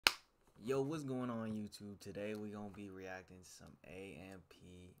Yo, what's going on YouTube? Today we're gonna be reacting to some AMP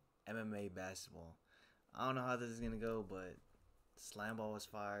MMA basketball. I don't know how this is gonna go, but Slam Ball was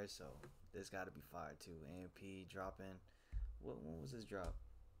fired, so this gotta be fired too. AMP dropping. When was this drop?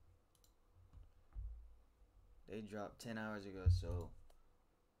 They dropped 10 hours ago, so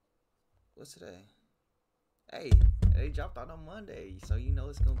what's today? Hey, they dropped out on Monday, so you know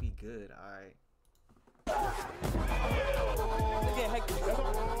it's gonna be good. Alright.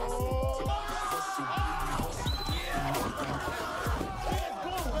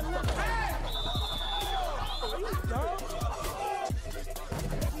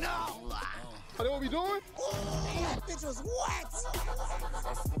 Are they what we doing? That bitch was wet!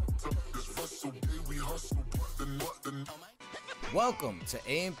 Welcome to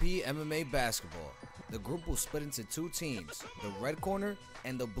AMP MMA Basketball. The group will split into two teams, the red corner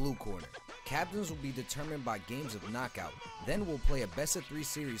and the blue corner. Captains will be determined by games of knockout. Then we'll play a best-of-3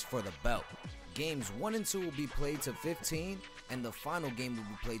 series for the belt. Games 1 and 2 will be played to 15, and the final game will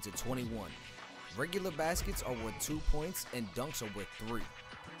be played to 21. Regular baskets are worth 2 points, and dunks are worth 3.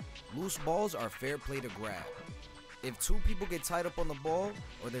 Loose balls are fair play to grab. If 2 people get tied up on the ball,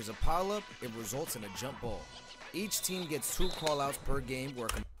 or there's a pile-up, it results in a jump ball. Each team gets 2 call-outs per game where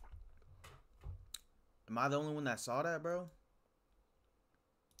Am I the only one that saw that, bro?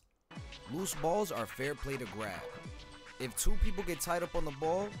 loose balls are fair play to grab. If 2 people get tied up on the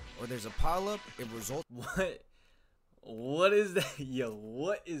ball, or there's a pile-up, it results... What is that? Yo,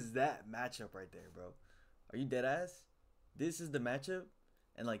 what is that matchup right there, bro? Are you dead ass? This is the matchup?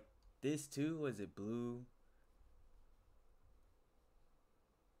 And like this too? Was it blue?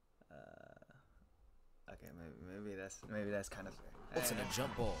 Okay, maybe that's kind of fair. in a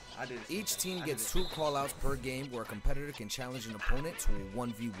jump ball. I did it. Each team gets 2 call-outs per game where a competitor can challenge an opponent to a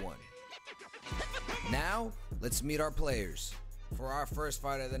 1v1. Now, let's meet our players. For our first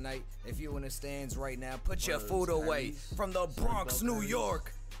fight of the night, if you're in the stands right now, put your food away. From the Bronx, New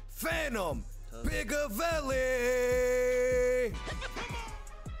York, Phantom Bigavelli.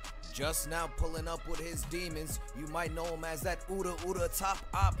 Just now pulling up with his demons, you might know him as that Uda top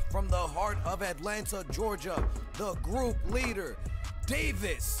op from the heart of Atlanta, Georgia, the group leader,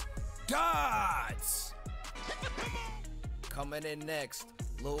 Davis Dodds. Coming in next,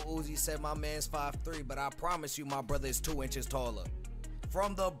 Lil Uzi said my man's 5'3", but I promise you my brother is 2 inches taller.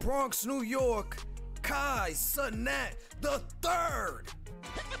 From the Bronx, New York, Kai Cenat the third.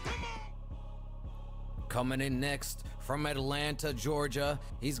 Coming in next, from Atlanta, Georgia,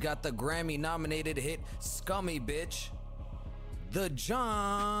 he's got the Grammy-nominated hit Scummy Bitch, the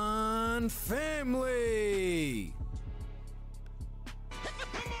John Family.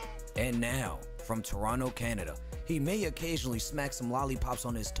 And now, from Toronto, Canada, he may occasionally smack some lollipops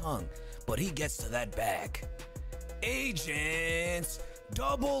on his tongue, but he gets to that bag. Agents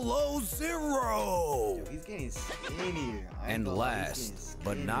 000. Yo, he's getting skinnier. And last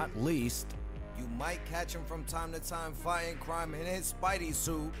but not least, you might catch him from time to time fighting crime in his Spidey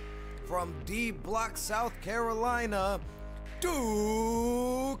suit. From D Block, South Carolina,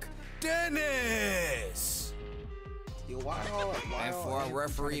 Duke Dennis. Yo, And for our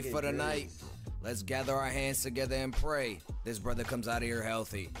referee for the night, let's gather our hands together and pray this brother comes out of here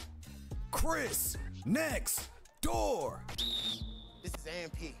healthy. Chris next door. This is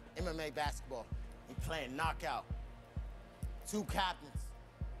AMP, MMA basketball. We playing knockout. 2 captains,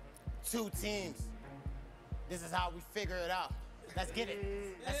 2 teams. This is how we figure it out. Let's get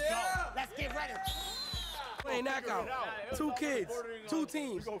it. Let's go. Let's get ready. Playing knockout. 2 kids, 2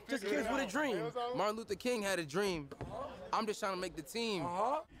 teams, just kids with a dream. Martin Luther King had a dream. I'm just trying to make the team.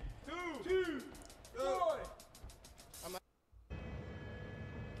 2, 4.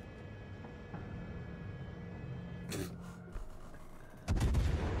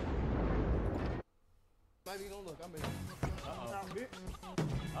 Maybe don't look. I'm in.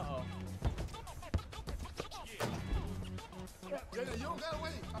 Uh-oh. Yeah, you don't gotta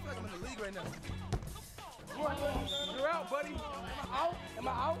wait. I feel like I'm in the league right now. You're out, buddy. Am I out? Am I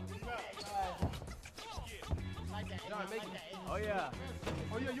out? Oh yeah.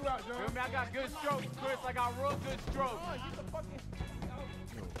 Oh yeah, you out, John. I got good strokes, Chris. I got real good strokes.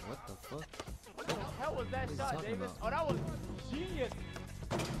 Yo, what the fuck? What the hell was that shot, talking Davis? about? Oh, that was genius.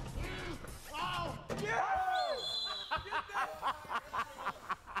 Oh, yeah!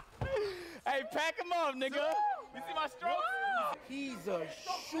 Hey, pack him up, nigga. You see my strokes? He's a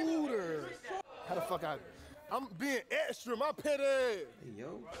shooter. How the fuck I'm being extra, my petty. Hey,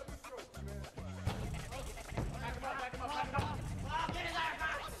 yo.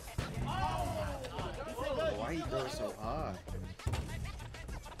 Why he throw so high?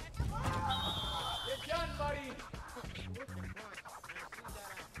 Get done, buddy.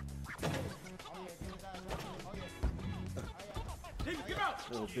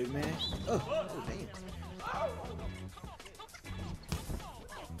 Little big man. Oh, damn.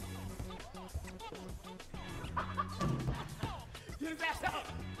 Get his ass out!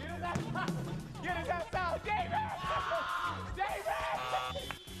 Get his ass out! Get his ass out! David! David!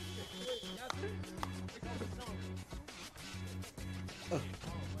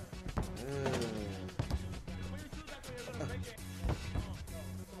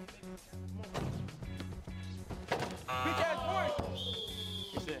 Big ass boy!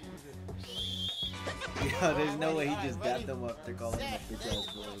 Yo, there's no way he just dapped them up. They're calling him a bitch ass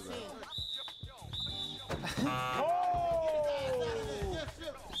boy, bro.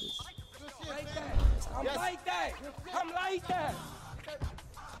 I'm like that. I'm like that.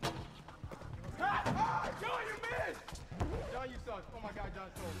 John, you missed! John, you suck. Oh my God, John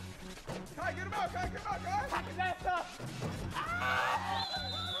sucks. Kai, get him out, Kai, get him out, Kai! Pack his ass up!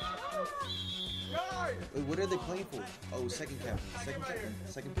 Kai! Wait, what are they playing for? Oh, second captain.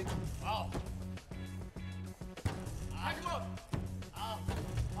 Second pick? Oh. Pack him up!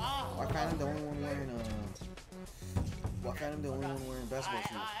 Why can't the only one wearing why can't I'm the only one wearing basketball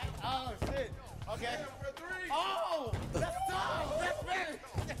shoes? Oh, shit. Okay. Oh, that's tough. That's very.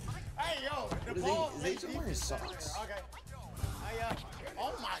 Hey, yo. The ball. Is they just wearing socks? Okay.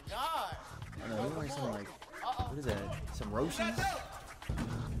 Oh my God. I know, they're wearing some like, what is that? Some Roshis?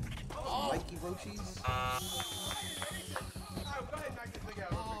 Mikey Roshis?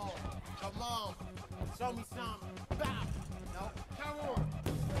 Oh, come on. Show me something. Bow. No. Come on.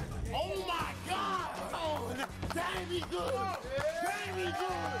 Oh my God. Oh, damn me good. Damn me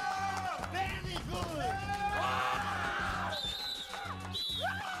good. Damn me good.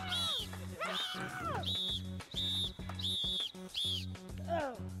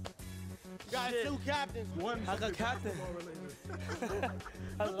 You got two captains. I got captain.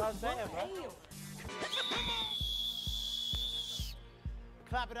 That's what I'm saying, bro.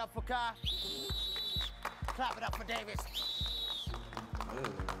 Clap it up for Kai. Clap it up for Davis.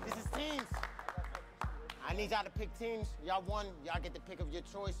 This is teams. I need y'all to pick teams. Y'all won. Y'all get the pick of your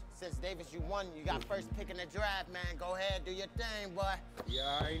choice. Since Davis, you won. You got first pick in the draft, man. Go ahead, do your thing, boy. Yeah,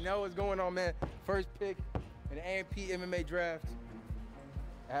 I already know what's going on, man. First pick in the A&P MMA draft.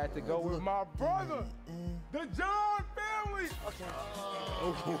 I had to go with my brother, the John family.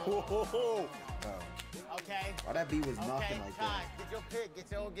 Okay. Why that beat was knocking Okay, like Kai, that? get your pick. Get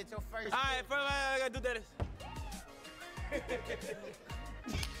your first. All right, first I gotta do that.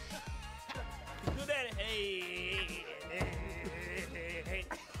 Do that. Hey.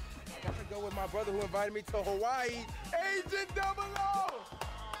 I got to go with my brother who invited me to Hawaii, Agent Double O.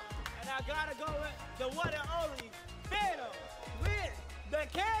 And I gotta go with the one and only Phantom with the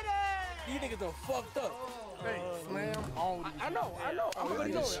cannon. You niggas done fucked up. Hey, slam on. I know. I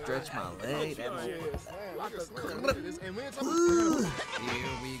just stretched my leg. That And we ain't talking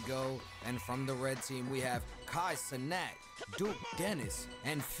Here we go. And from the red team, we have Kai Sanak, Duke Dennis,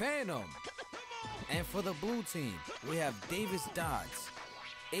 and Phantom. And for the blue team, we have Davis Dodds,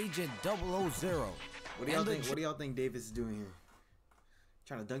 Agent 000. What do y'all think? What do y'all think Davis is doing here?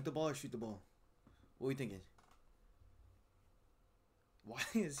 Trying to dunk the ball or shoot the ball? What are we thinking? Why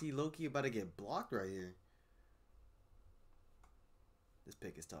is he low-key about to get blocked right here? This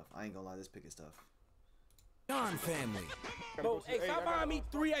pick is tough. I ain't gonna lie, this pick is tough. John family. Bro, hey, stop buying me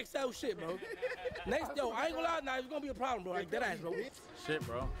 3XL shit, bro. Next, yo, I ain't gonna lie, nah, it's gonna be a problem, bro. Like, that ass, bro. Shit,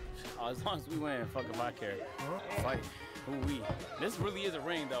 bro. As long as we win, fuck if I care. Fight. Who we? This really is a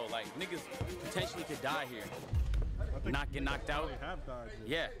ring, though. Like, niggas potentially could die here. Not get knocked out.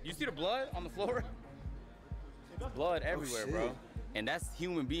 Yeah. You see the blood on the floor? Blood everywhere, bro. And that's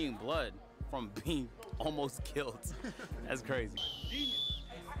human being blood from being almost killed. That's crazy.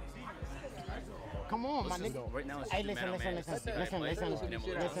 Come on, my nigga. Right now, it's Hey, just a man on man. listen.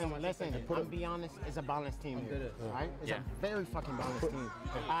 I'm be honest, it's a balanced team here, all right? It's a very fucking balanced team.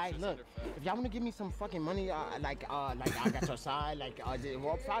 All right, look, if y'all want to give me some fucking money, like I got your side, like,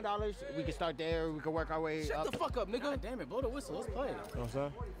 well, $5, we can start there, we can work our way up. Shut the fuck up, nigga. God damn it, blow the whistle. Let's play. You know what I'm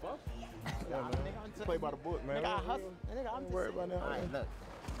saying? Play by the book, man. Nigga, I hustle. Nigga, I'm just worry about that. All right, look.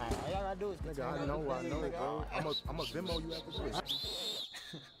 All right, all y'all gotta do is Nigga, I know, bro. I'm a Venmo you after this.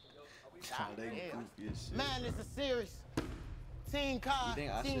 Man, it's a series. Team Kai,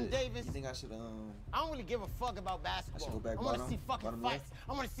 Team Davis. You think I should I don't really give a fuck about basketball. I should go back I want to bottom? see fucking Bottom fights. left?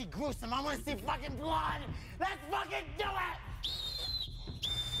 I want to see gruesome. I want to see fucking blood. Let's fucking do it.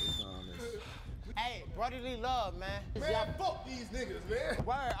 Hey, brotherly love, man. Man, fuck these niggas, man.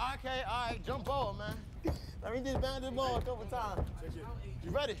 Word, okay, all right, jump ball, man. Let me just bounce the ball a couple times.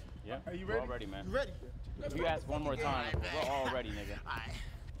 You ready? Yeah. Are you We're ready? all ready, man. You ready? If you ask one more time, we're all ready, nigga. All right.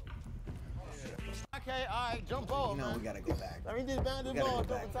 Okay, all right, jump ball, You know man. we gotta go back. Let me just bound the We gotta ball a go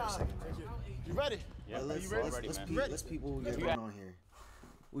back couple for a times. second, bro. You ready? Yeah, Let's, you ready, man? let's people we got going on here.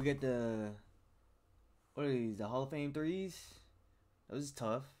 We get the what are these? The Hall of Fame threes. That was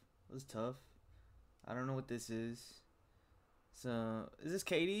tough. It was tough. I don't know what this is. So is this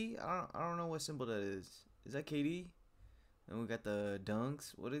KD? I don't know what symbol that is. Is that KD? And we got the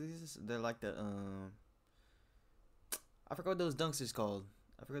dunks. What are these? They're like the I forgot what those dunks is called.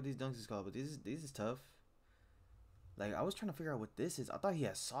 I forgot these dunks is called, but these is tough. Like I was trying to figure out what this is. I thought he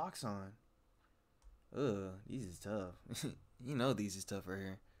had socks on. Ugh, these is tough. You know these is tough right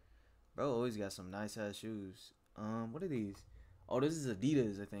here. Bro always got some nice ass shoes. What are these? Oh, this is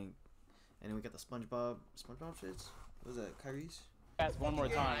Adidas, I think. And then we got the SpongeBob shits. What is that? Kyrie's? Ask one more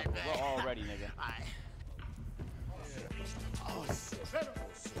time. We're all ready, nigga. Oh, shit.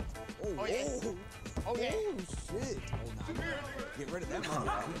 Oh, yeah. Oh, yeah. Oh, shit. Oh, nah. Get rid of that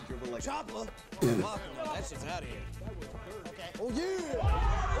motherfucker. He dribble like Chopper. Oh, fuck, no, that shit's out of here. Okay. Oh, yeah. Oh,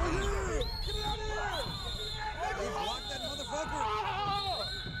 yeah. Get it out of here. He blocked that motherfucker.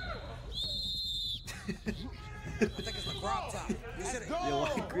 I think it's the crop top. You should Go. have. Yo, why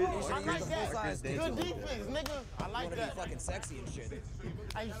Chris? I like Chris that. Chris Good dancing? defense, nigga. I like Want to be that. fucking sexy and shit.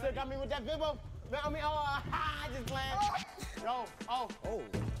 Hey, you still got me with that bimbo? I mean, oh, I just playing. Yo, oh, Oh.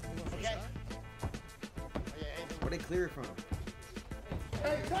 okay. Yeah, Where they clear it from?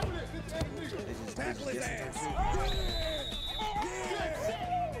 Hey, tackle it. This ass nigga. They just Tackle his get some ass. shit.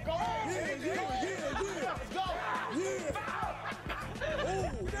 Go. Let's go.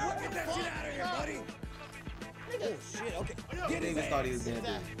 Oh, get that shit out of here, buddy. Oh, shit, okay. Get his Niggas thought he ass. was gonna do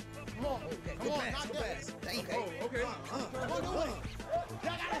it. Come on, come on, Good pass, knock good that. pass. Damn. Oh, okay. Come on, do it.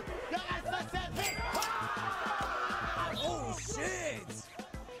 Y'all gotta touch that big. Oh, shit.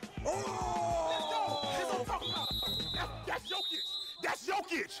 Oh! That's Jokic. That's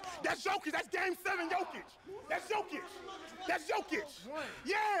Jokic. That's Jokic. That's game 7 Jokic. That's Jokic. That's Jokic.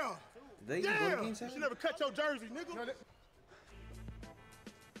 Yeah. Did they even go to Yeah. game You 7? should never cut your jersey, nigga.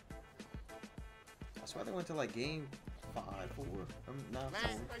 I swear they went to like game 5, 4. Not Man.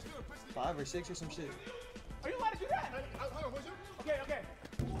 4. 5 or 6 or some shit. Are you allowed to do that? Hold on, what's you? Okay, okay.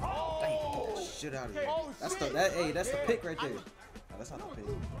 Oh, shit out of here. Oh, That's shit. that's the pick right there. No, that's not the pick.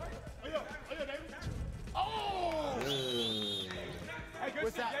 Oh, yeah, David. Oh! Ugh. Hey, good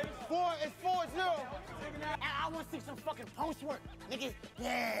What's shit, that? David. 4, it's 4-0. And I want to see some fucking post work. Niggas,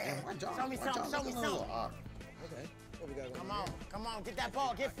 yeah. My jaw- Show me my something, jaw's show me looking a little something. off. Okay. What we got going Come on, come on, get that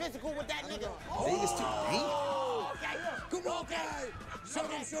ball. Get physical with that nigga. Vegas too. Damn. Okay. Come on, guys. Show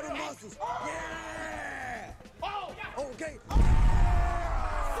them muscles. Yeah. Oh, Okay.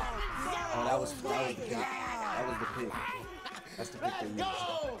 Oh, that was the pick. That was the pick. That's the pick let's they used. go.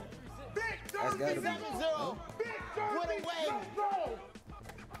 Big That's gotta be. 7-0. Big jersey. What a way. Let's go.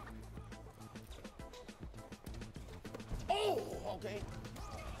 Oh, okay.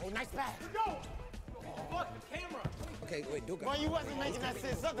 Oh, nice pass. Go. Fuck the camera. Okay, wait, Duke. Boy, you wasn't making that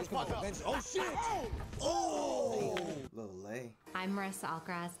shit. Shut the fuck up. Oh, shit. Oh. Little lay. I'm Marissa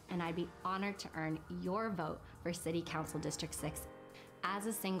Alcaraz, and I'd be honored to earn your vote for City Council District 6. As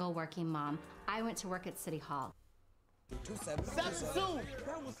a single working mom, I went to work at City Hall. 2-7. 7-2.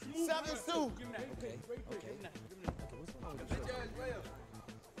 7-2. Okay.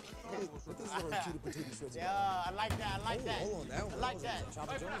 What this little cutie patootie shorts about? Yeah, I like that. I like that. Hold on, that one. I like that.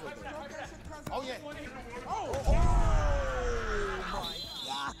 Chopper Jones right there. Oh, yeah. Oh my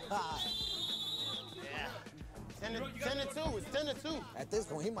God. Yeah. 10-2. It's 10-2. At this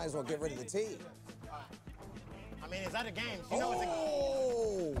point, he might as well get rid of the tee. I mean, it's other games. You know it's a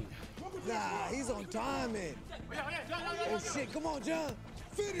Oh! Nah, he's on timing. Oh shit, come on, John.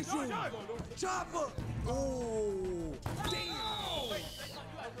 Finish him. Chopper. Oh, damn.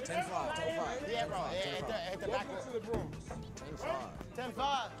 10-5, 10-5. Yeah, bro. Yeah, at the back.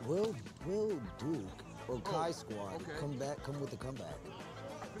 10-5. Will Duke or Kai Squad come with the comeback?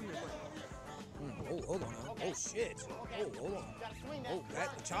 Oh, hold on now. Oh shit. Oh, hold on. Gotta swing that. Oh, that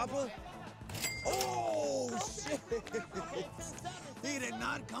the chopper. Oh shit. He did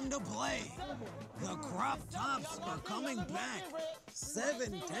not come to play. The crop tops are coming back.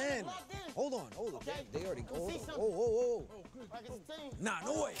 7-10. Hold on. They already go. Hold on. Oh. Like it's a team. Nah,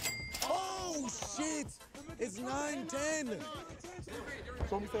 no way. Oh shit. It's 9-10.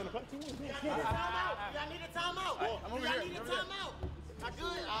 So I'm saying the cut. Y'all need a timeout. Y'all need a timeout. I'm over Y'all here. need a I'm over here. timeout. Not good?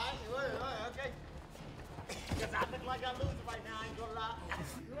 All right, okay. Because I look like I'm losing right now. I ain't gonna lie. I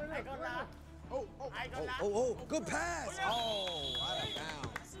ain't gonna lie. I ain't gonna lie. Oh, good pass. Oh, out of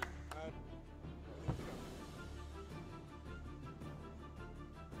bounds.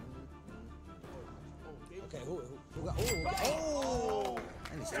 Okay, who got, oh,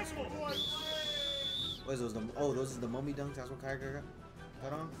 What is those? Those are the mummy dunks. That's what Kai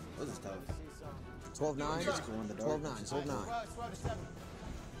got on. Those is tough. 12-9. Just go in the dark. 12-9. 12-9.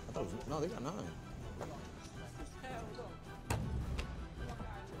 I thought it was, no, they got 9.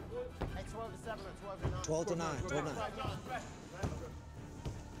 Hey, 12-7 or 12 to 9. 12 9.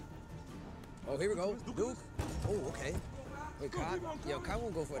 Oh, here we go. Duke. Oh, okay. Wait, Kai. Yo, Kai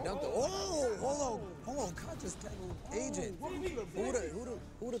won't go for a dunk though. Oh, hold on. Kai just tackled Agent.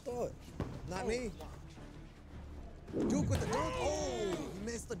 Who would have thought? Not me. Duke with the dunk. Oh, he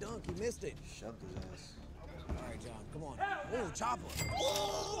missed the dunk. He missed it. Shoved his ass. All right, John, come on. Oh, chopper.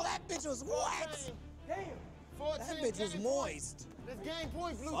 Oh, that bitch was wet. Damn. That bitch was moist. This game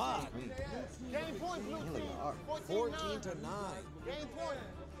point, Blue. Fuck. Game point, Blue. 14 to 9. Game point.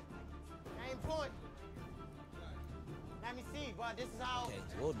 Game point. Let me see, but this is how. Okay,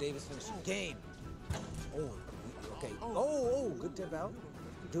 Will Davis finishing game. Oh, okay. Oh, good tip out.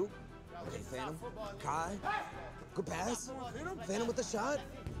 Duke. Okay, Phantom. Kai. Good pass. Phantom with the shot.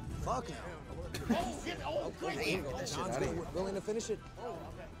 Fuck him. Okay, John's willing to finish it.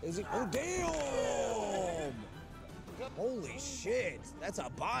 Is he? Oh, damn! Holy shit, that's a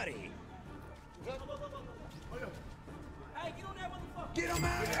body. Hey, get on that motherfucker! Get him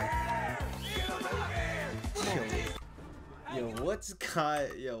out of here! Get him out of here! What's Kai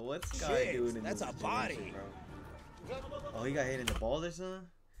doing in that's this a body. Bro? Oh, he got hit in the balls or something?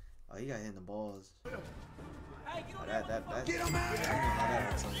 Oh, he got hit in the balls. Hey, get on That Get him out of here!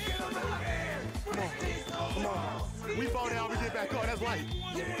 Get him out of here! Come on. We fall down, we get back up. That's light.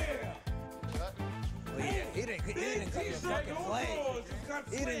 Well, yeah, he didn't come to fucking play.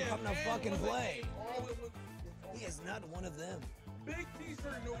 He didn't come to fucking play. He is not one of them. Big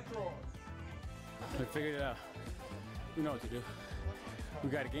t-shirt, no drawers. We figured it out. We know what to do. We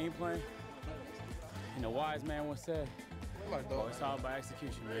got a game plan. And a wise man once said, it's all by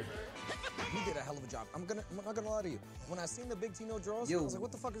execution, man. He did a hell of a job. I'm not gonna lie to you. When I seen the big Tino draws, I was like,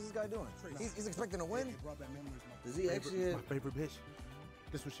 what the fuck is this guy doing? He's expecting to win. Does he actually? My favorite bitch.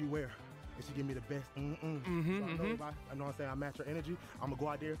 This what she wear. And she give me the best So I know what I'm saying, I match her energy. I'm gonna go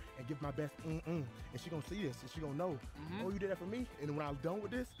out there and give my best And she gonna see this and she gonna know, oh, you did that for me? And then when I'm done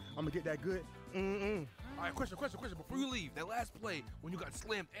with this, I'm gonna get that good All right, question. Before you leave, that last play when you got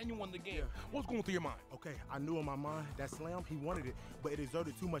slammed and you won the game, what's going through your mind? Okay, I knew in my mind that slam, he wanted it, but it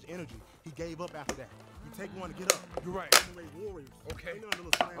exerted too much energy. He gave up after that. You take one to get up. You're right. Warriors. Okay. Ain't nothing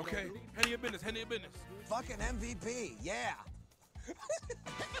little slam Okay. don't do. Handle your business. Fucking MVP, yeah.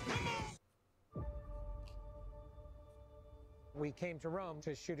 We came to Rome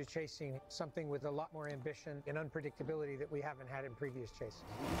to shoot a chase scene, something with a lot more ambition and unpredictability that we haven't had in previous chases.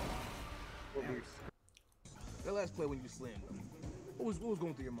 That last play when you slammed him, what was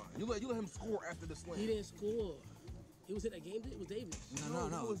going through your mind? You let him score after the slam. He didn't score. It was in that game. It was Davis.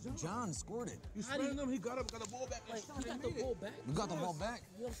 No. John scored it. You slammed him. He got up, got the ball back. Like, he got the ball back. You got the ball back.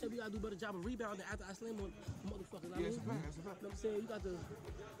 You know what I'm saying? We gotta do a better job of rebounding after I slam on motherfuckers. Yeah, it's a fact. You know what I'm saying? You got the, you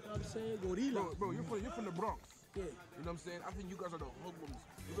know what I'm saying? Gorilla. Bro, you're from the Bronx. Yeah. You know what I'm saying? I think you guys are the hoodlums.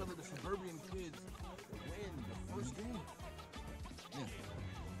 You guys are the suburban kids that win the first game.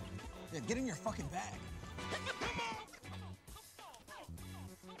 Yeah, get in your fucking bag.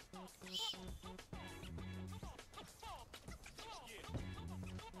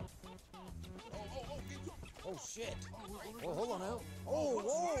 Oh shit. Oh, hold on now. Oh,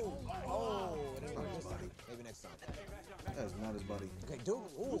 whoa. Oh, it didn't work this time. Maybe next time. That's not his buddy. Okay, dude.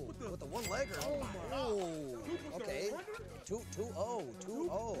 Ooh, with the one legger. Oh, okay. 2-0.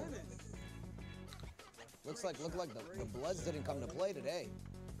 Look like the Bloods didn't come to play today.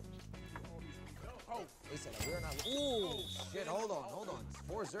 Oh, they said we're not. Ooh, shit. Hold on.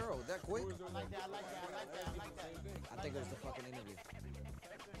 It's 4-0. That quick? I like that. I think it was the fucking interview.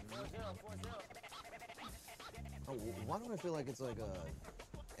 4-0. Oh, why don't I feel like it's like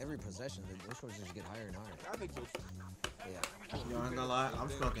every possession the scores just get higher and higher? I think so. Yeah. Yo, I'm not gonna lie, I'm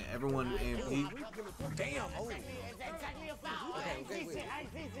smoking everyone in AMP. Damn. Oh. Exactly a foul. Okay, wait. I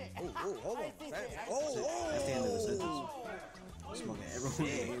see it. Oh, hold on. That's the end of the sentence. I'm smoking everyone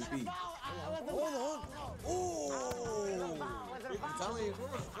in AMP. Hold on. Oh.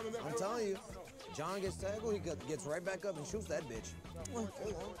 I'm telling you. John gets tackled, he gets right back up and shoots that bitch. Hold on.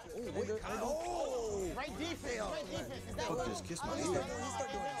 Oh! Great defense. Is that Fuck, what? just kiss my He ear.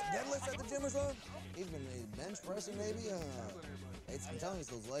 start doing deadlifts at the gym or something? He's been bench pressing maybe. I'm telling you, it's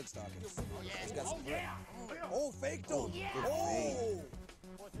those leg stockings. He's got some grip. Oh, faked him. Oh!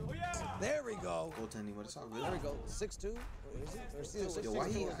 There we go. Goaltending with a sock. There we go. 6-2. Is it? Or Yo, why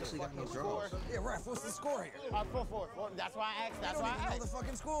he actually got no draws? Yeah, ref, what's the score here? 4-4. That's why I asked. I don't even know the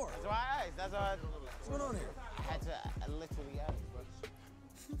fucking score. That's why I asked. That's why What's going on here? I had to literally ask.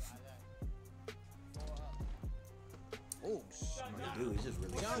 do. He's just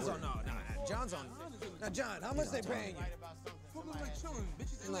really John's short. on, no. John's on. Now, John, how much they paying you?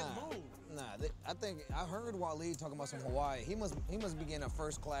 I heard Waleed talking about some Hawaii. He must be getting a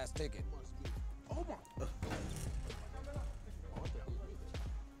first-class ticket. Oh my.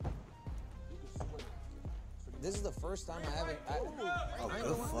 This is the first time I haven't.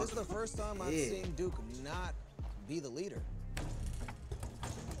 This is the first time I've seen Duke not be the leader.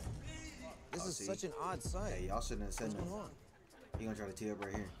 This is such an odd sight. Hey, y'all shouldn't have said nothing. He gonna try to tee up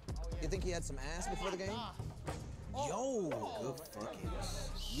right here. You think he had some ass before the game? Yo, good fucking.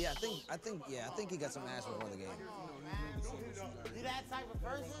 Yeah, I think he got some ass before the game. You that type of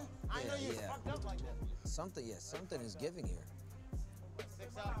person? I know you fucked up like that. Something is giving here.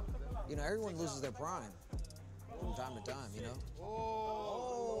 You know, everyone loses their prime from time to time, you know?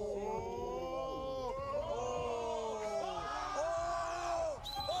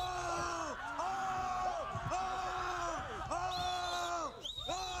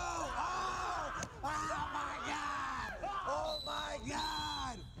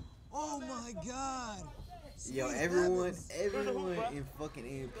 Oh my God! Yo, everyone in fucking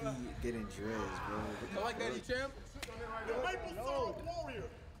AMP getting dressed, bro. I like that, champ. The Maple Syrup Warrior.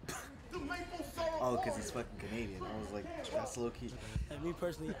 The Maple Syrup. Oh, because he's fucking Canadian. I was like, that's low key. Like me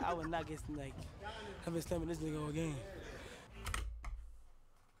personally, I would not get like having slamming this nigga all game.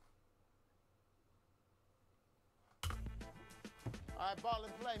 All right, ball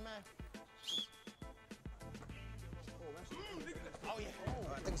and play, man. Oh, yeah.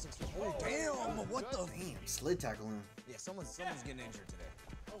 I think it's oh, damn! What the? Damn, slid tackle him. Yeah, someone's getting injured today.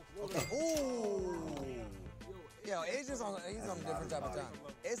 Okay. Oh. Yo, he's on a different type of time.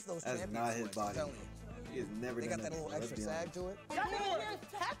 It's those That's champions. not his body. I'm telling you. He has never They done got that little extra sag to it. Y'all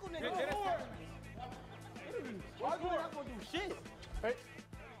niggas tackle nigga. Why you not gonna do shit? Hey.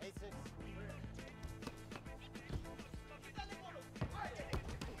 8-6.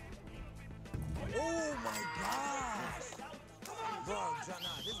 Oh my gosh! Bro, John,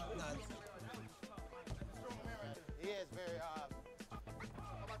 nah, this is not. He is very,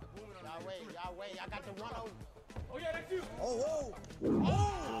 y'all wait, I got the 1-0. Oh yeah, that's you. Oh, whoa!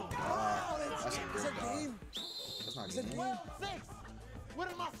 Oh, That's a game. That's not It's a good. game. 12-6. What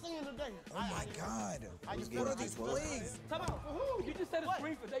am I seeing today? Oh my God! Who's What are getting these 12? plays? Come on, for who? You just said a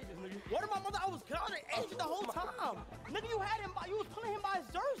screen for Davis, nigga. What am I mother? I was counting agent the whole time. Nigga, you had him by, you was pulling him by his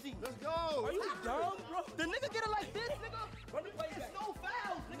jersey. Let's go. Are you dumb, bro? The nigga get it like this, nigga. Run the play. It's no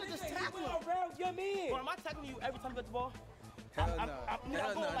fouls. Nigga, just tackle him. Get me in. Bro, am I tackling you every time you get the ball? Hell no. I'm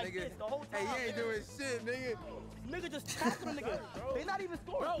Hell going no, like nigga. this the whole time. Hey, you ain't doing shit, nigga. Nigga, just tackle the nigga. They not even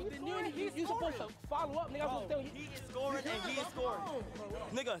scoring. Bro, then you supposed to follow up, nigga. I was telling you. He is scoring and he is scoring.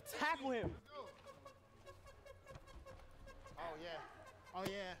 Nigga, tackle him. Oh, yeah. Oh,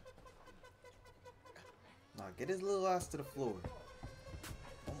 yeah. Nah, get his little ass to the floor.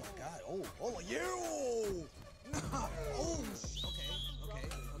 Oh my God! Oh, you! Oh,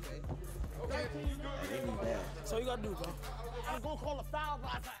 okay. They need that. So you gotta do, bro. I was gonna call a foul,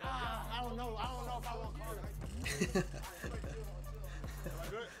 but I was like, I don't know if I want to call it.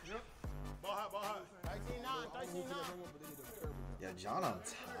 Good. Yep. Ball hot. 13-9. Yeah, John on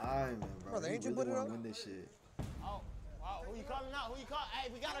time, man, bro. Brother, He ain't you really put it wanna up? win this shit. Oh, wow. Who you calling out? Hey,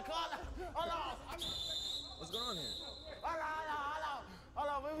 we got a call out. Hold on. What's going on here? Hold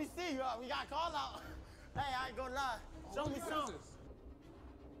on. When we see you, we got call out. Hey, I ain't gonna lie. Show me some.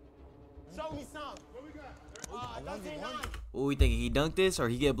 What we got? 13-9. What we thinking? He dunked this or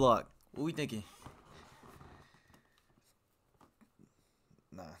he get blocked? What we thinking?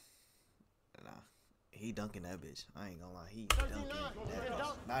 Nah. He dunking that bitch. I ain't gonna lie. He dunking that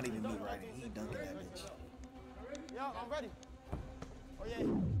bitch. Not even me writing. He dunking that bitch. Yo, I'm ready. Oh, yeah.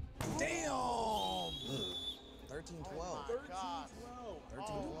 Damn! Ugh. 13-12.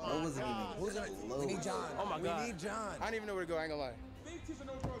 13-12. That wasn't Who's even in it? close. We need John. Oh my God. We need John. I don't even know where to go. I ain't gonna lie.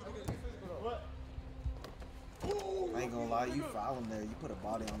 What? I ain't gonna lie. You foul him there. You put a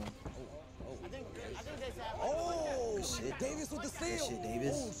body on him. I think they said. Oh, Good shit. Davis with the steal. Good shit,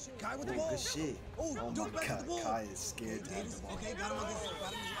 Davis. Oh, shit. Kai with the Ooh, ball. good shit. Oh, Oh Duke my back with God. the ball. Kai is scared to have Davis. the ball. Okay, got him against.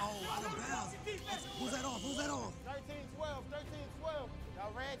 Oh, out of bounds. Who's that off? 13-12.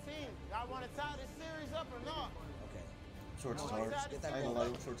 Y'all red team. Y'all want to tie this series up or not? Okay. Shorts is No, hard. get that I ain't gonna ball.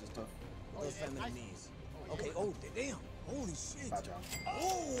 lie. Shorts is tough. Those feminine knees. Okay. Oh, damn. Holy shit. Bad job. Oh.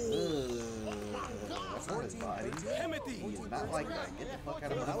 That's not his body. Timothy. He is not like that. Get the fuck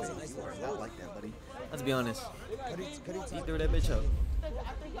out of That my was a face. nice You are one. not like that, buddy. Let's be honest. Could he He threw that bitch up. I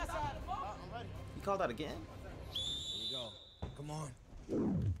think that's how. I'm ready. You called that again? There you go. Come on.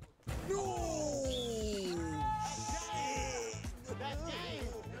 No! Shit! That's game.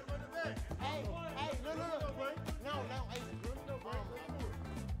 Hey, look. No, hey.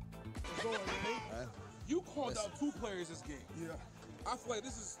 going, man. You called out 2 players this game. Yeah. I feel like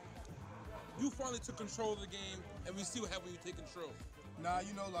this is, you finally took control of the game, and we see what happens when you take control. Nah,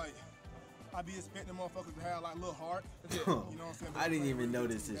 you know, like, I be expecting motherfuckers to have, like, a little heart. Yeah. You know what I'm saying? I didn't even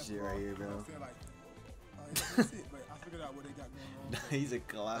notice this shit right here, bro. You know what I'm saying? Like, that's it, but I figured out what they got going on. He's a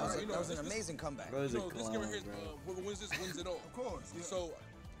clown. That was an amazing comeback. Bro, he's a this clown, game right here, bro. whoever wins this wins it all. Of course. Yeah. So,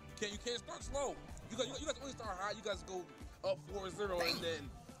 you can't start slow. You guys only start high. You guys go up 4-0 and then.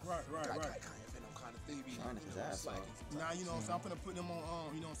 Right. I'm kind of baby. Trying his ass off. Now, you know what I'm saying? I'm finna put them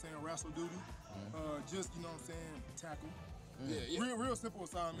on, you know what I'm saying, wrestle duty. Just, you know what I'm saying, tackle. Yeah. Real simple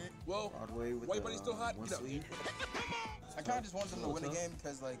assignment. Well, Broadway with white buddy still hot? one Get up. sleeve. I kind of just want them to win the game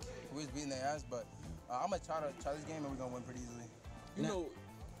because, like, we was beating their ass, but I'm going to try this game and we're going to win pretty easily. You know,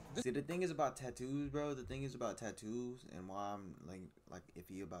 See, the thing is about tattoos, bro. The thing is about tattoos and why I'm, like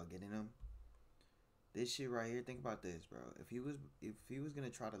iffy about getting them. This shit right here, think about this, bro. If he was going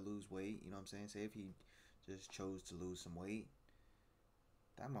to try to lose weight, you know what I'm saying? Say if he just chose to lose some weight,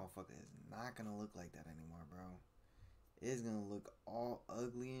 that motherfucker is not going to look like that anymore, bro. It's gonna look all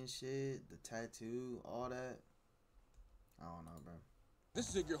ugly and shit. The tattoo, all that. I don't know, bro.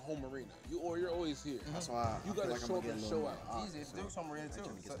 this is your home arena. You're always here. That's why you gotta show up and show out. Easy. It's Duke's home arena too.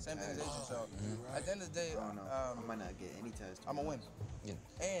 Same thing as Asian. So at the end of the day, I don't know. I might not get any test. I'm gonna win. Yeah.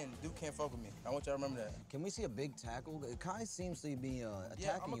 And Duke can't fuck with me. I want y'all to remember that. Can we see a big tackle? Kai seems to be attacking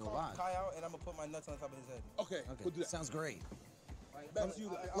Yeah, I'm you gonna a lot. call Kai out and I'm gonna put my nuts on the top of his head. Okay. We'll do that. Sounds great. Back to you.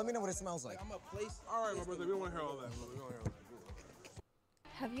 Let me know what it smells like. I'm gonna place. All right, my brother. We don't want to hear all that. We don't want to hear all that.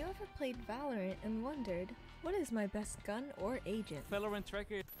 Have you ever played Valorant and wondered, what is my best gun or agent? Valorant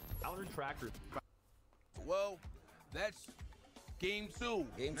Tracker. Valorant Tracker. Well, that's game 2.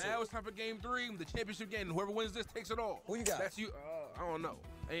 Now it's time for game 3, the championship game. Whoever wins this takes it all. Who you got? That's you. I don't know.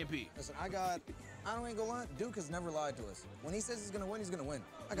 AMP. Listen, I ain't gonna lie, Duke has never lied to us. When he says he's gonna win, he's gonna win.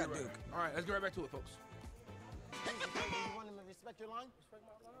 I got Duke. All right, let's get right back to it, folks. You want him to respect your line? Respect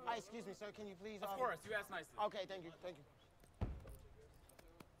my line? Hi, excuse me, sir. Can you please? Of course, you asked nicely. Okay, thank you.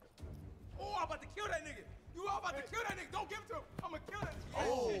 Oh, I'm about to kill that nigga. You all about to kill that nigga. Don't give it to him. I'm gonna kill that nigga.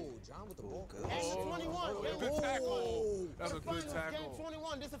 Oh, John with the ball. Game 21. Good tackle. That's a good tackle. Game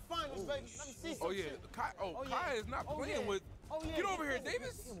 21. This is finals, baby. Let me see some shit. Kai is not playing with. Get over here,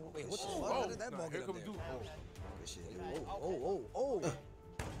 Davis. Wait, what the fuck? How did that ball Here get comes up Duke.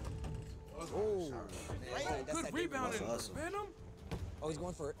 there? Good rebounding. Phantom. Oh, he's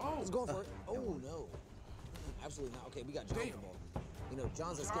going for it. He's going for it. Oh, no. Absolutely not. Okay, we got John with the ball. You know,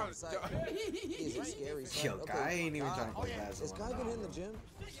 John's a scary sight. He is a scary sight. Yo, Kai ain't even trying to play basketball. Is Kai been in the gym?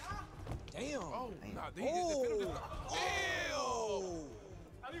 Damn. Oh, nah, Damn.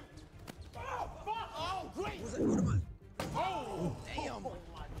 Oh, great. What am I? Oh, damn.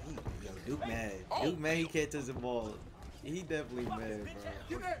 Yo, Duke mad. Duke mad he can't touch the ball. He definitely mad, bro.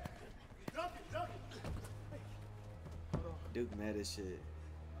 Get that. Duke mad as shit.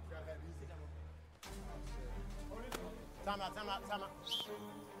 Time out.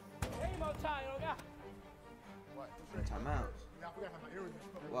 Hey, more time, you know, Time out.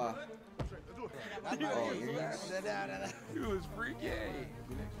 Why? Oh, earrings? He was freaky.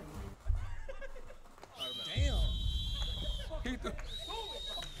 Damn.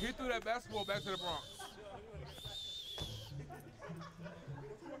 He threw that basketball back to the Bronx.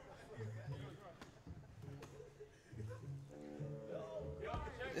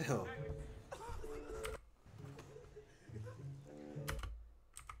 Ew.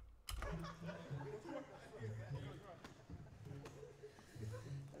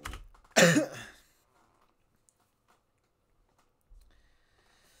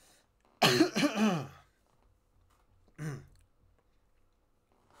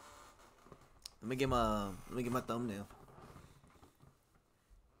 Let me get my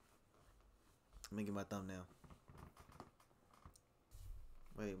thumbnail.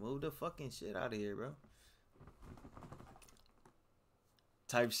 Wait, move the fucking shit out of here, bro.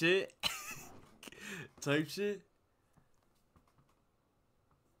 Type shit. Type shit.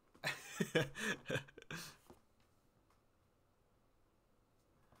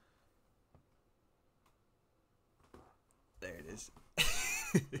 There it is.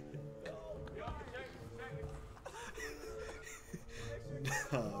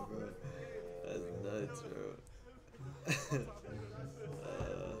 Nah, bro. That's nuts, bro.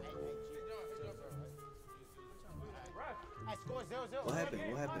 I scored 0-0. What happened?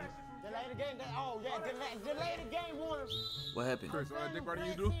 Delay the game. Delay the game, Warner. What happened? Chris, what Dick Carter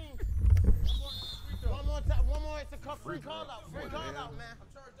you do? One more time. One more. It's a free call out. Free call out, man.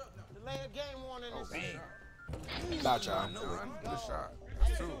 Delay the game, Warner. Not y'all. Good shot.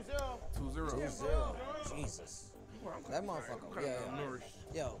 2-0. 2-0. Jesus. That motherfucker. I'm Yeah, nourished.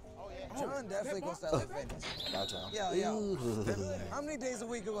 Yo, John definitely goes to LA Fitness. Gotcha. Yo. How many days a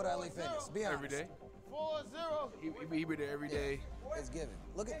week you go to LA Fitness? Be honest. Every day. 4-0. He be there every day. It's given.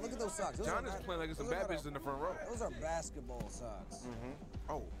 Look at those socks. Those John are is playing like some those are bad bitches in the front row. Those are basketball socks.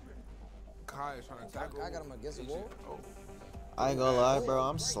 Oh. Kai is trying to tackle. I got him against the wall. Oh. I ain't gonna lie, bro.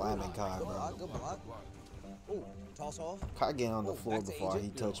 I'm slamming Kai, Good bro. block, good block. Ooh, toss off. Kai getting on the floor back to before he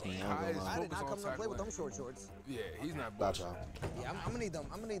Egypt. touched me. I ain't Kai gonna is lie. I did not come to play with tackling. them short shorts. Yeah, he's not Gotcha. Yeah, I'm gonna need them.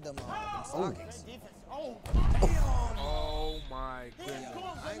 I'm gonna need them stockings. Oh my goodness.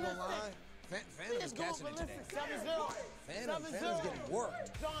 I ain't gonna lie. Phantom's catching it today. 7-0. Phantom's getting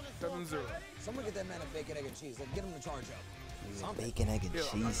worked. 7-0. Someone get that man a bacon, egg, and cheese. Like, get him to charge up. Something. Bacon, egg, and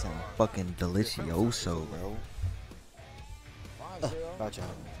cheese sound fucking delicioso, bro. 5-0. Gotcha. Ooh,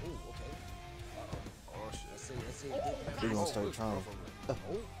 okay. Oh shit. Let's see. He gonna start trying.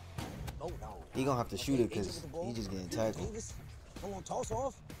 Oh, no. He gonna have to shoot it Okay, because Egypt with the ball. he just getting tackled. Davis. Hold on, toss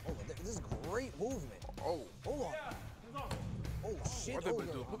off. Oh, this is great movement. Oh. Hold on. Oh, shit. What they better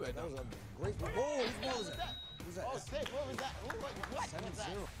do? Put that That down. was a great move. Oh, whose ball is that? Who's that? Oh, shit. What was that? What?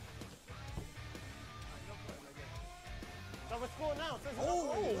 7-0. So we're scoring now. Oh,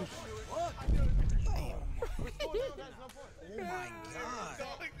 what? We're scoring now. That's no point. Oh, my God.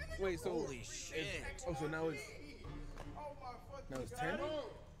 Wait, so Holy shit. Oh, so now it's 10? 9-0.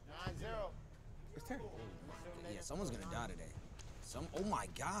 It's 10. Yeah, someone's gonna die today. Oh my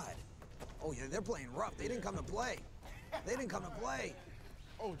God. Oh yeah, they're playing rough. They didn't come to play. They didn't come to play.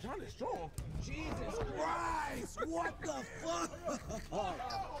 Oh, John is strong. Jesus Christ! What the fuck?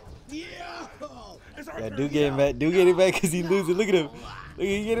 Yeah. Yeah, do get him back. Do get it back because he losing. Look at him. Look,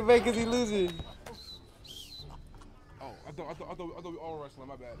 he get it back because he losing. Oh, I thought we all wrestling.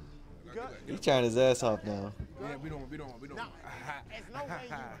 My bad. He trying his ass off now. Yeah, we don't. No, there's no way he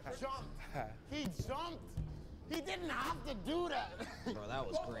jumped. He jumped. He didn't have to do that. Bro, that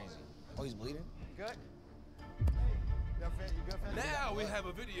was crazy. Oh, he's bleeding? Good? You good, Finn? Now we have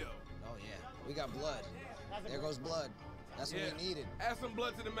a video. Oh yeah, we got blood. There goes blood. That's what we needed. Add some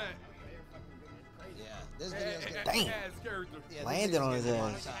blood to the mat. Yeah, this video's gonna Damn. Adds character. yeah, Landed on his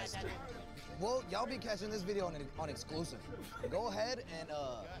ass. monetized. Well, y'all be catching this video on exclusive. Go ahead and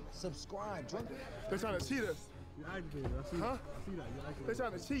subscribe. They're trying to cheat us. You aggravated. I see that. I see that. You aggravated. They're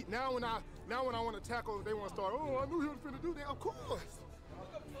trying to cheat. Now when I want to tackle, they want to start. Oh, I knew he was finna do that. Of course.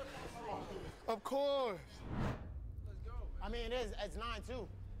 Of course. I mean, it's 9-2. I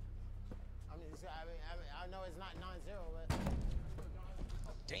mean, I know it's not 9-0, but.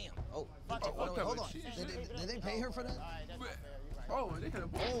 Damn. Oh, Fuck it. wait, hold on. Did they pay her for that? All right, that's not fair. You're right. Oh, they could have.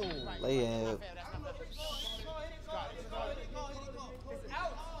 Oh. Lay That's it. not fair. That's not fair. It's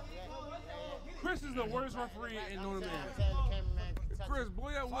out. Chris is the worst referee in Notre Dame. I'm saying the cameraman can touch Chris, it. blow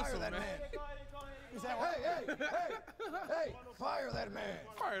that Fire whistle, that man. He said, Hey, fire that man.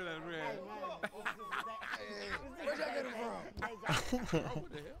 Fire that man. Where'd y'all get him from? Oh,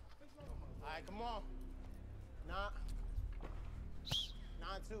 what the hell? All right, come on.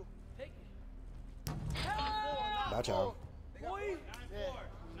 9-2. Take it. 9-4. Gotcha. Y'all. Yeah.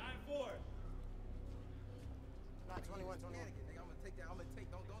 9-4. Not 21. I'm gonna take that.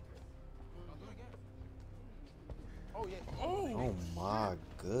 Don't do it again. Oh, yeah. Oh my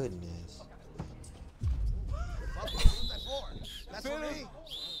goodness. What's that for? That's for me.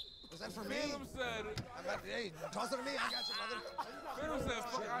 Was that for me? Phantom said, Hey, toss it to me. I got you, brother. Phantom said,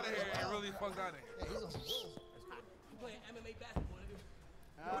 fuck out of here, and really fucked out of here. Yeah, he's on some bull. You playing MMA basketball, nigga.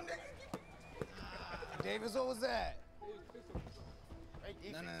 Davis, what was that? Great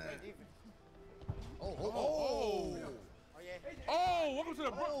defense. No. Great defense. Oh. Yeah. Oh, welcome to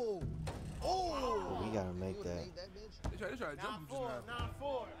the bro. Oh. We gotta make that. They try to jump him just now.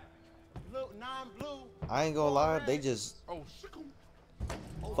 9-4. Blue, 9 blue. I ain't gonna lie. They just Oh, sick him.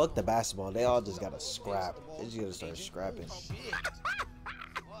 fuck the basketball. They all just gotta scrap. They just gotta start scrapping. Shit. You can't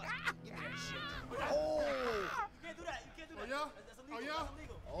do that. You can't do that. yeah? That's illegal. Oh, yeah? That's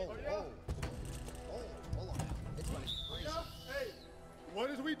illegal. Hold on now. It's running crazy. Hey, what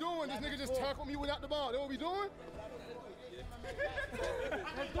is we doing? This nigga just tackled me without the ball. That what we doing?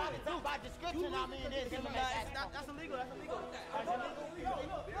 By description, I mean, it's MMA basketball. That's illegal. That's illegal.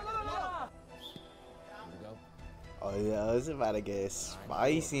 Oh yeah, it's about to get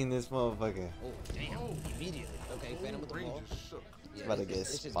spicy in this motherfucker. Oh, damn. Immediately. Okay, Phantom with the Ring ball. just shook. It's about to get It's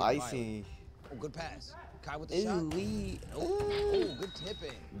just getting spicy. Oh, good pass. Kai with the Ooh shot. wee. Oh, good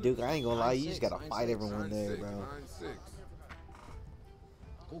tipping. Dude, I ain't gonna lie. You just 9-6, gotta fight everyone there, 9-6, bro. 9-6.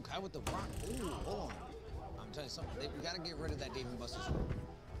 Oh, Kai with the rock. Ooh, hold on. I'm telling you something. We gotta get rid of that Dave and Buster's.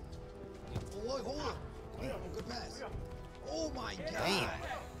 Oh, hold on. Damn, good pass. Oh my God. Damn.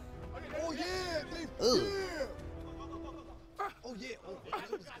 Oh yeah, Dave. Ugh. Yeah. yeah. Oh,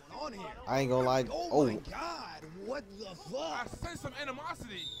 what's going on here? I ain't gonna lie. Oh my God! What the fuck? I sense some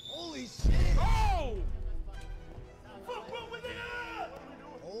animosity. Holy shit! Oh!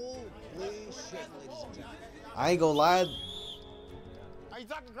 Holy shit, ladies and gentlemen. I ain't gonna lie. Are you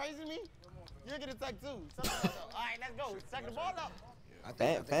talking crazy to me? You're gonna take two. All right, let's go. Take the ball up.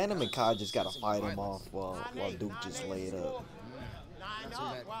 Phantom and Kai just gotta fight him off while Duke just lay it up. 9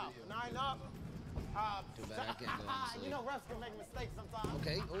 up. Wow. 9 up. Too bad I can't go on You know refs can make mistakes sometimes.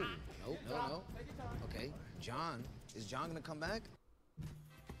 Okay. Oh, no. Okay, John. Is John gonna come back?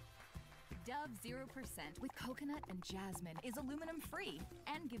 Dove 0% with coconut and jasmine is aluminum free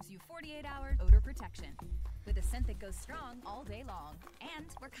and gives you 48-hour odor protection. With a scent that goes strong all day long. And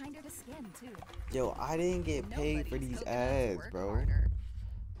we're kinder to skin, too. Yo, I didn't get paid for these ads, bro.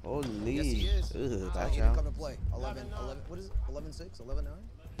 Holy. Yes, he is. Ugh, He didn't come to play. 11, what is it? 11-6? 11-9?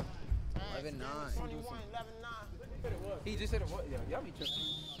 11-9. 21, 11-9. He just said it was. Yeah, y'all be tripping.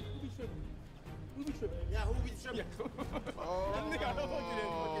 You be tripping. Who be tripping? Yeah, who be tripping?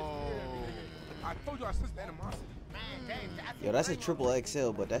 I told you I sensed the animosity. Yo, that's a triple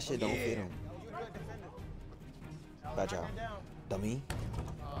XL, but that shit don't fit him. Bad job. Dummy.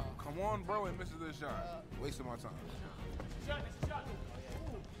 Come on, bro, and misses this shot. Wasting my time.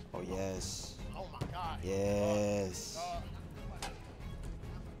 Oh, yes. Oh, my God. Yes.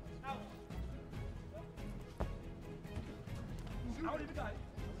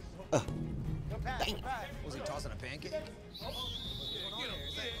 Dang. Was he tossing a pancake? What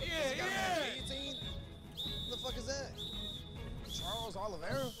the fuck is that? Charles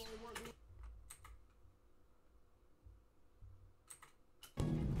Oliveira?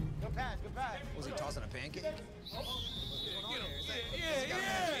 Good pass. Was he tossing a pancake?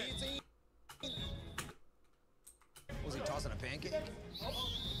 Was he tossing a pancake?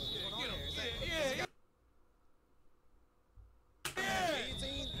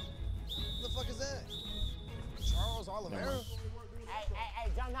 What the fuck is that? Charles Oliveira?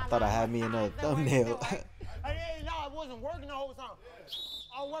 Hey, John, Thought I had me another thumbnail. Hey, no, it wasn't working the whole time.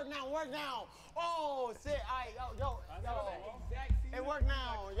 Oh, work now. Oh, shit. Yo. It worked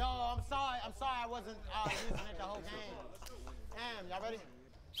now. Yo, I'm sorry I wasn't using it the whole game. Damn, y'all ready?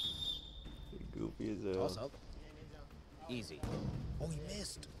 Goofy as Toss hell. up. Easy. Oh, he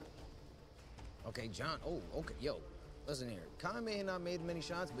missed. Okay, John. Oh, okay. Yo, listen here. Kai may have not made many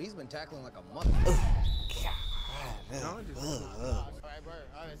shots, but he's been tackling like a mother. All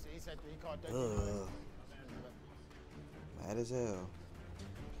right, so he said he called 13. Mad as hell.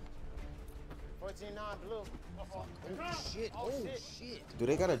 14-9 blue. Oh, shit. Oh, shit. Do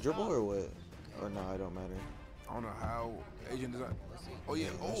they got a dribble or what? Or no, it don't matter. I don't know how Asian design. Oh, yeah.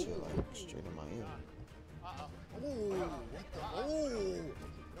 That shit like straight in my ear. Oh, what the?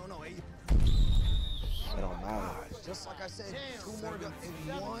 Oh. No. It don't matter. Just like I said, 2 more dunk.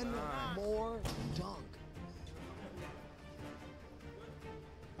 And 1 more dunk.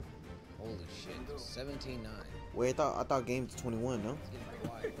 Holy shit. 17-9. Wait, I thought game's 21, no?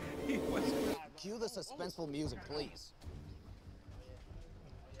 Cue the suspenseful music, please.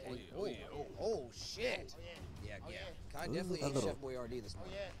 Okay. Oh, shit. Yeah. Kai definitely ate Chef Boyardee this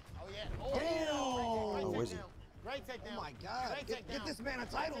morning. Oh, where's he? Great takedown. Oh my God. Get this man a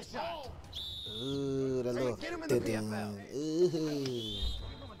title shot. Ooh, that little. Get him in the PFL. Ooh.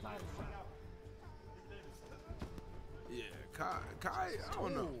 Yeah, Kai, I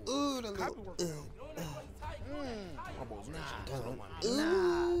don't know. Ooh, that little.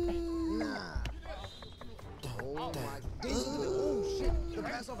 Nah. Oh my. Oh shit. The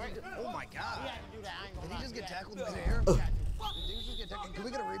pass off. Oh my God. Did he just get tackled midair? Did he just get tackled? Can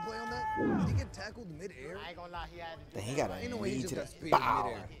we get a replay on that? Did he get tackled midair? I ain't gonna lie, he had to. Then he got Ain't no a way he knee just to got the speed bow.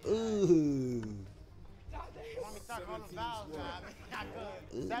 midair. Ooh. Want me to start calling fouls? I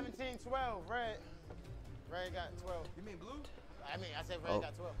could. 17-12, Red. Red got 12. You mean blue? I said Red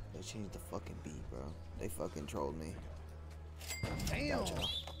got 12. They changed the fucking beat, bro. They fucking trolled me. Damn. Gotcha.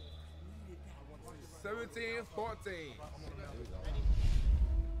 17-14.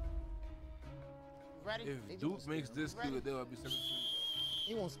 Ready? If Duke makes this good, they'll be 17.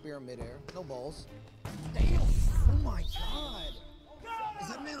 He won't spear him midair. No balls. Damn. Oh my God. Is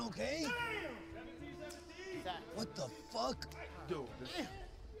that man okay? What the fuck? Dude,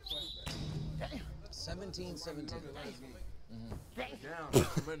 17-17. down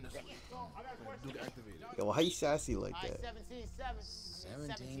tremendous. Duke activated. Yo, why you sassy like All right, that?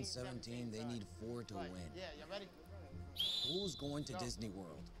 17-17. They need 4 to win. Yeah, you ready? Who's going to Disney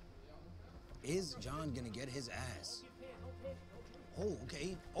World? Is John gonna get his ass? Oh,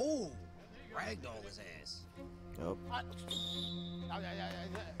 okay. Oh, ragdoll his ass. Nope. Yeah.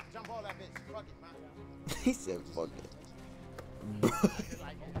 Jump all that bitch. Fuck it, man. He said, fuck it.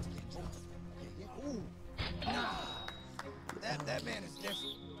 That man is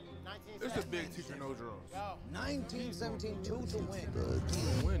different. It's a big teacher, no draws. 19-17, 2 to win.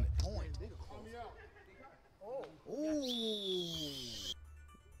 Win. Point. Ooh.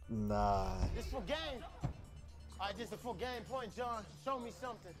 Nah. This for game. All right, just a full game point, John. Show me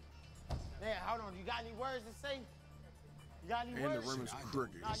something. Man, hold on. You got any words to say? You got any words? And the rim is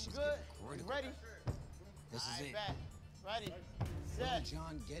crooked. Nah, you good? You ready? This is it. Bet. Ready, Will set,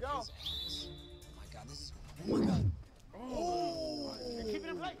 John get go. his ass? Oh my God, this is. Oh my God. Oh. Keep it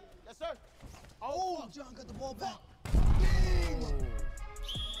in play. Yes, sir. Oh, John got the ball back.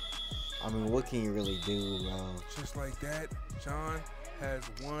 I mean, what can you really do, bro? Just like that, John has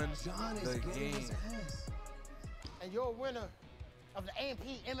won John is the getting game. his ass. And you're a winner of the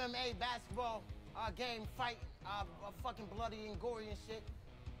A&P MMA basketball game fight, fucking bloody and gory and shit.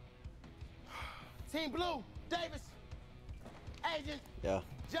 Team Blue, Davis, Agent, Yeah.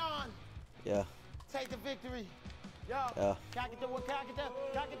 John, Yeah. take the victory. Yo, Yeah. can I get the white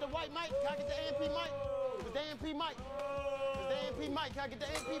mic? Can I get the A&P mic? The A&P mic. The A&P mic. Can I get the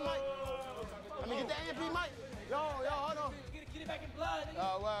A&P mic? Let me get the A&P mic. Yo, hold on. Get it back in blood, nigga.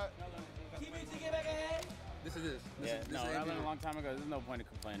 Oh, word. Keep it to get back ahead. This is this. Yeah, This no, is I learned a long time ago. There's no point in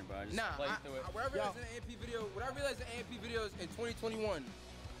complaining, bro. Just play through it. What I realized in the AMP video, what I realized in AMP videos in 2021,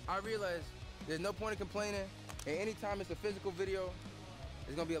 I realized there's no point in complaining, and anytime it's a physical video,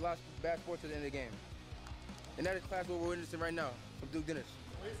 there's gonna be a lot of bad sports at the end of the game. And that is class what we're witnessing right now from Duke Dennis.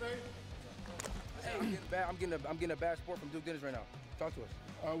 What do you say? I'm getting a bad sport from Duke Dennis right now. Talk to us.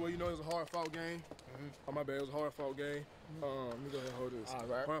 Well, you know, it was a hard-fought game. Oh, my bad, it was a hard-fought game. Let me go ahead and hold this. All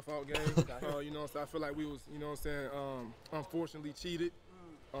right. Hard-fought game. You know what I'm saying? I feel like we was, you know what I'm saying, unfortunately cheated.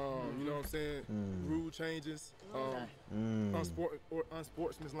 You know what I'm saying? Rule changes.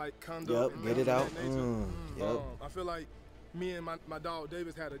 Unsportsmanlike conduct. Yep, and get things it of out. that nature. Yep. I feel like me and my dog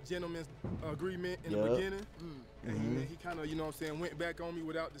Davis had a gentleman's agreement in the Yep. beginning. And he kind of, you know what I'm saying, went back on me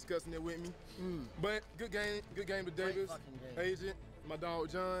without discussing it with me. But good game to Davis, Agent, my dog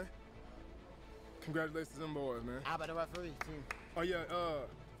John. Congratulations to them boys, man. How about the referee team? Oh yeah,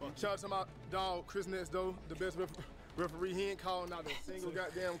 shout out to my dog Chris Next though, the best referee. He ain't calling out a single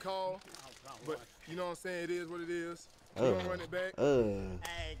goddamn call. But you know what I'm saying, it is what it is. We're gonna run it back.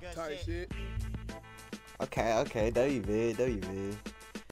 Hey, good Tight shit. Okay, W vid.